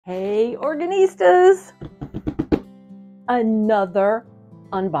Hey, Organistas! Another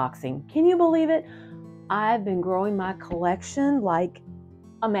unboxing. Can you believe it? I've been growing my collection like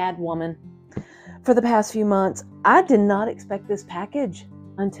a mad woman for the past few months. I did not expect this package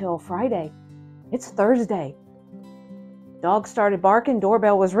until Friday. It's Thursday. Dog started barking,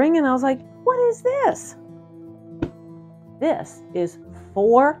 doorbell was ringing. I was like, what is this? This is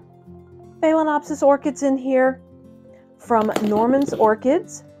 4 Phalaenopsis orchids in here from Norman's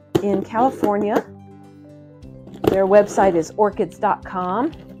Orchids in California. Their website is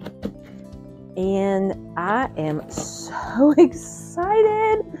orchids.com. And I am so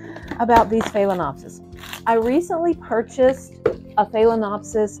excited about these Phalaenopsis. I recently purchased a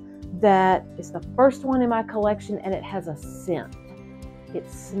Phalaenopsis that is the first one in my collection, and it has a scent. It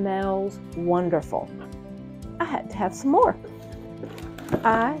smells wonderful. I had to have some more.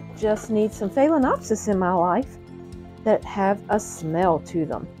 I just need some Phalaenopsis in my life that have a smell to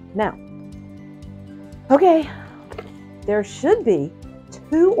them. Now, okay, there should be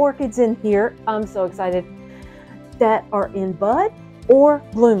 2 orchids in here, I'm so excited, that are in bud or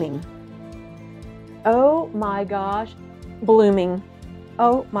blooming. Oh my gosh, blooming.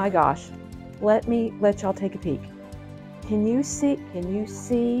 Oh my gosh. Let y'all take a peek. Can you see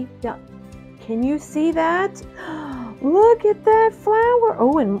that? Look at that flower.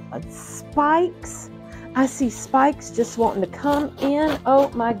 Oh, and spikes. I see spikes just wanting to come in. Oh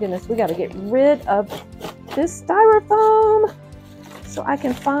my goodness, we got to get rid of this styrofoam so I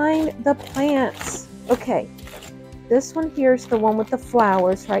can find the plants. Okay, this one here is the one with the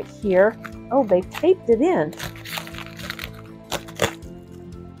flowers right here. Oh, they've taped it in.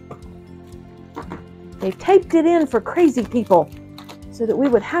 They've taped it in for crazy people so that we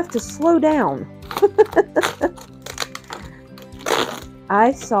would have to slow down.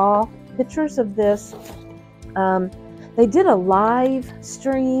 I saw pictures of this. They did a live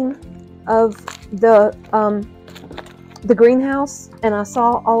stream of the greenhouse, and I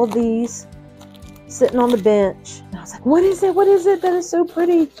saw all of these sitting on the bench. And I was like, what is it? What is it? That is so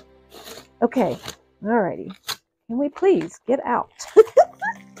pretty. Okay, alrighty. Can we please get out?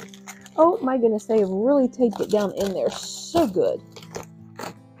 Oh my goodness, they have really taped it down in there so good.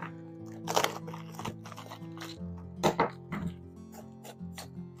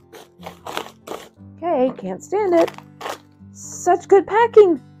 Okay, can't stand it. Such good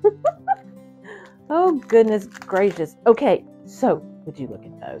packing. Oh goodness gracious. Okay, so would you look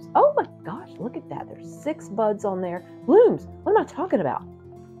at those? Oh my gosh, look at that. There's 6 buds on there. Blooms. What am I talking about?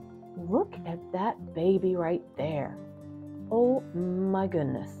 Look at that baby right there. Oh my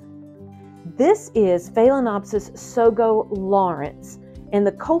goodness. This is Phalaenopsis Sogo Lawrence, and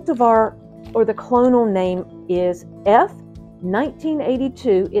the cultivar or the clonal name is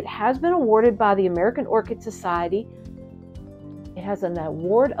F1982. It has been awarded by the American Orchid Society. It has an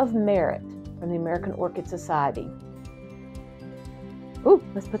award of merit from the American Orchid Society. Ooh,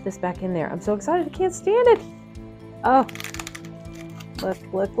 let's put this back in there. I'm so excited, I can't stand it. Oh, look,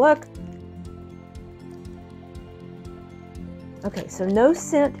 look, look. Okay, so no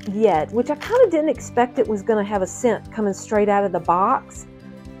scent yet, which I kind of didn't expect it was going to have a scent coming straight out of the box.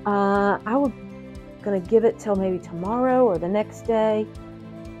 I was going to give it till maybe tomorrow or the next day.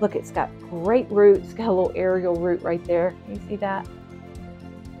 Look, it's got great roots. It's got a little aerial root right there. Can you see that?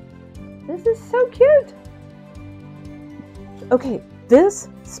 This is so cute. Okay, this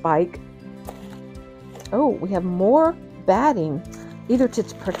spike. Oh, we have more batting, either to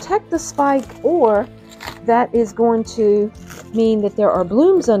protect the spike, or that is going to mean that there are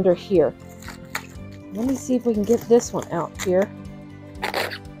blooms under here. Let me see if we can get this one out here.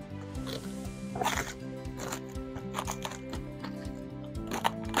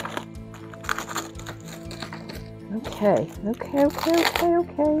 Okay.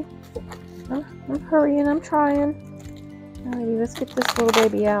 I'm hurrying, I'm trying. Alrighty, let's get this little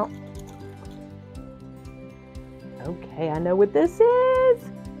baby out. Okay, I know what this is.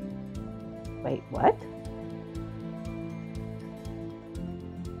 Wait, what?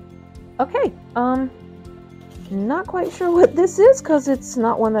 Okay, not quite sure what this is because it's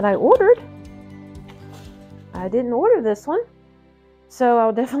not one that I ordered. I didn't order this one, so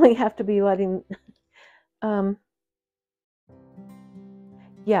I'll definitely have to be letting, I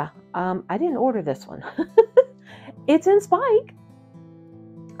didn't order this one. It's in spike.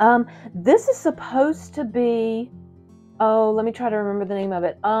 This is supposed to be, oh, let me try to remember the name of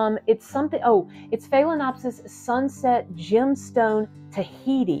it. It's something, it's Phalaenopsis Sunset Gemstone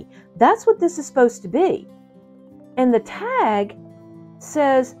Tahiti. That's what this is supposed to be. And the tag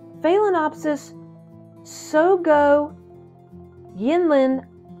says Phalaenopsis Sogo Yinlin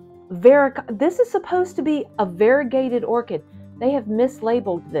This is supposed to be a variegated orchid. they have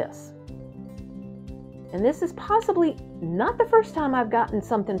mislabeled this. And this is possibly not the first time I've gotten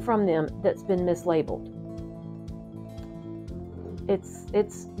something from them that's been mislabeled.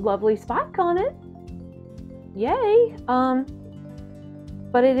 It's lovely spike on it. Yay.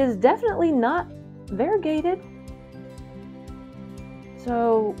 But it is definitely not variegated.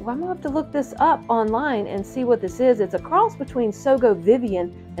 So I'm gonna have to look this up online and see what this is. It's a cross between Sogo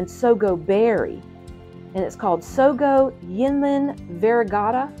Vivian and Sogo Berry. And it's called Sogo Yinlin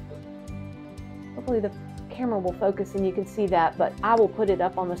Variegata. Hopefully the camera will focus and you can see that, but I will put it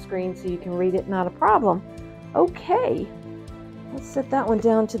up on the screen so you can read it, not a problem. Okay, let's set that one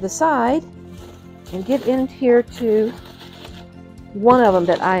down to the side and get in here to one of them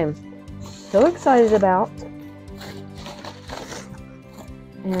that I am so excited about.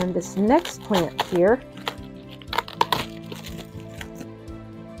 And this next plant here.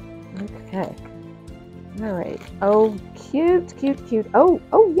 Okay. All right. Oh, cute, cute, cute. Oh,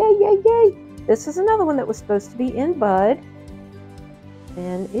 yay, yay, yay. This is another one that was supposed to be in bud.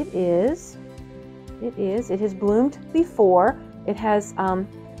 And it has bloomed before. It has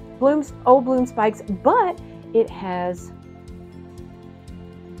old bloom spikes, but it has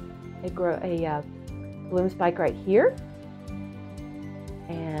a bloom spike right here.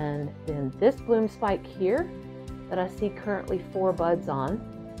 And then this bloom spike here that I see currently 4 buds on.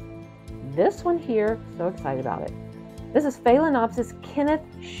 This one here, so excited about it. This is Phalaenopsis Kenneth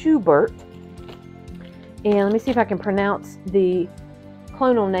Schubert. And let me see if I can pronounce the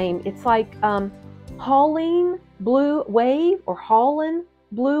clonal name. It's like Hauline Blue Wave or Hauline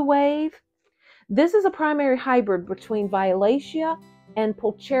Blue Wave. This is a primary hybrid between Violaceae and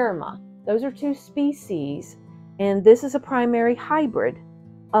Pulcherima. Those are 2 species. And this is a primary hybrid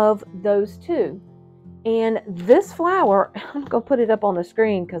of those 2. And this flower, I'm going to put it up on the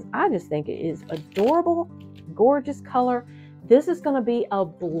screen because I just think it is adorable, gorgeous color. This is going to be a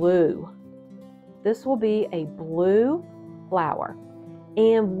blue. This will be a blue flower.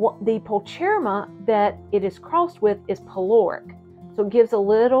 And what the Pulcherima that it is crossed with is Peloric. So it gives a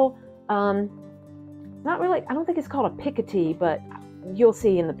little, not really, I don't think it's called a picotee, but you'll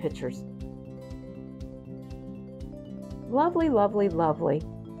see in the pictures. Lovely, lovely, lovely.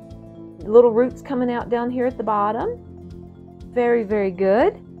 Little roots coming out down here at the bottom. Very, very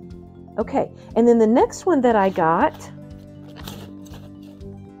good. Okay, and then the next one that I got,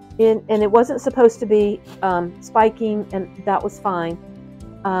 and it wasn't supposed to be spiking, and that was fine.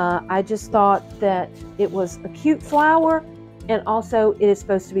 I just thought that it was a cute flower, and also it is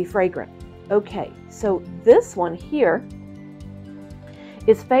supposed to be fragrant. Okay, so this one here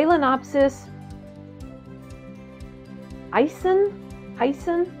is Phalaenopsis Hyson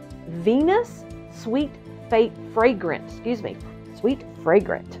Venus Sweet Fragrant. Excuse me, Sweet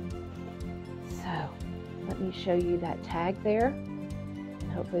Fragrant. So let me show you that tag there.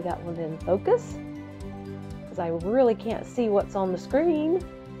 And hopefully that will then focus, because I really can't see what's on the screen.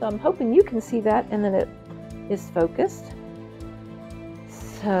 So I'm hoping you can see that and that it is focused.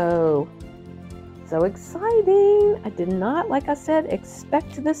 So exciting. I did not, like I said,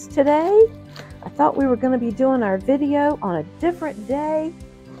 expect this today. I thought we were going to be doing our video on a different day.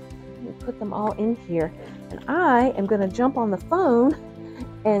 Let me put them all in here. And I am going to jump on the phone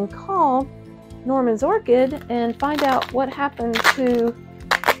and call Norman's Orchid and find out what happened to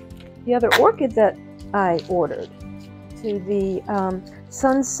the other orchid that I ordered. To the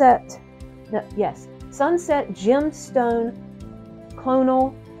Sunset Gemstone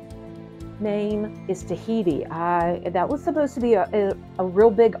clonal name is Tahiti. That was supposed to be a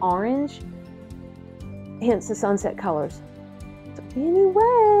real big orange, hence the sunset colors. So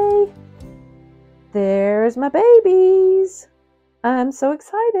anyway, there's my babies. I'm so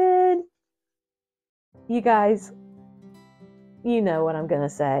excited. You guys, you know what I'm gonna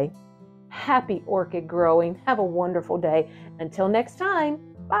say. Happy orchid growing. Have a wonderful day. Until next time,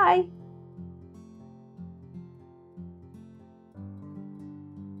 bye.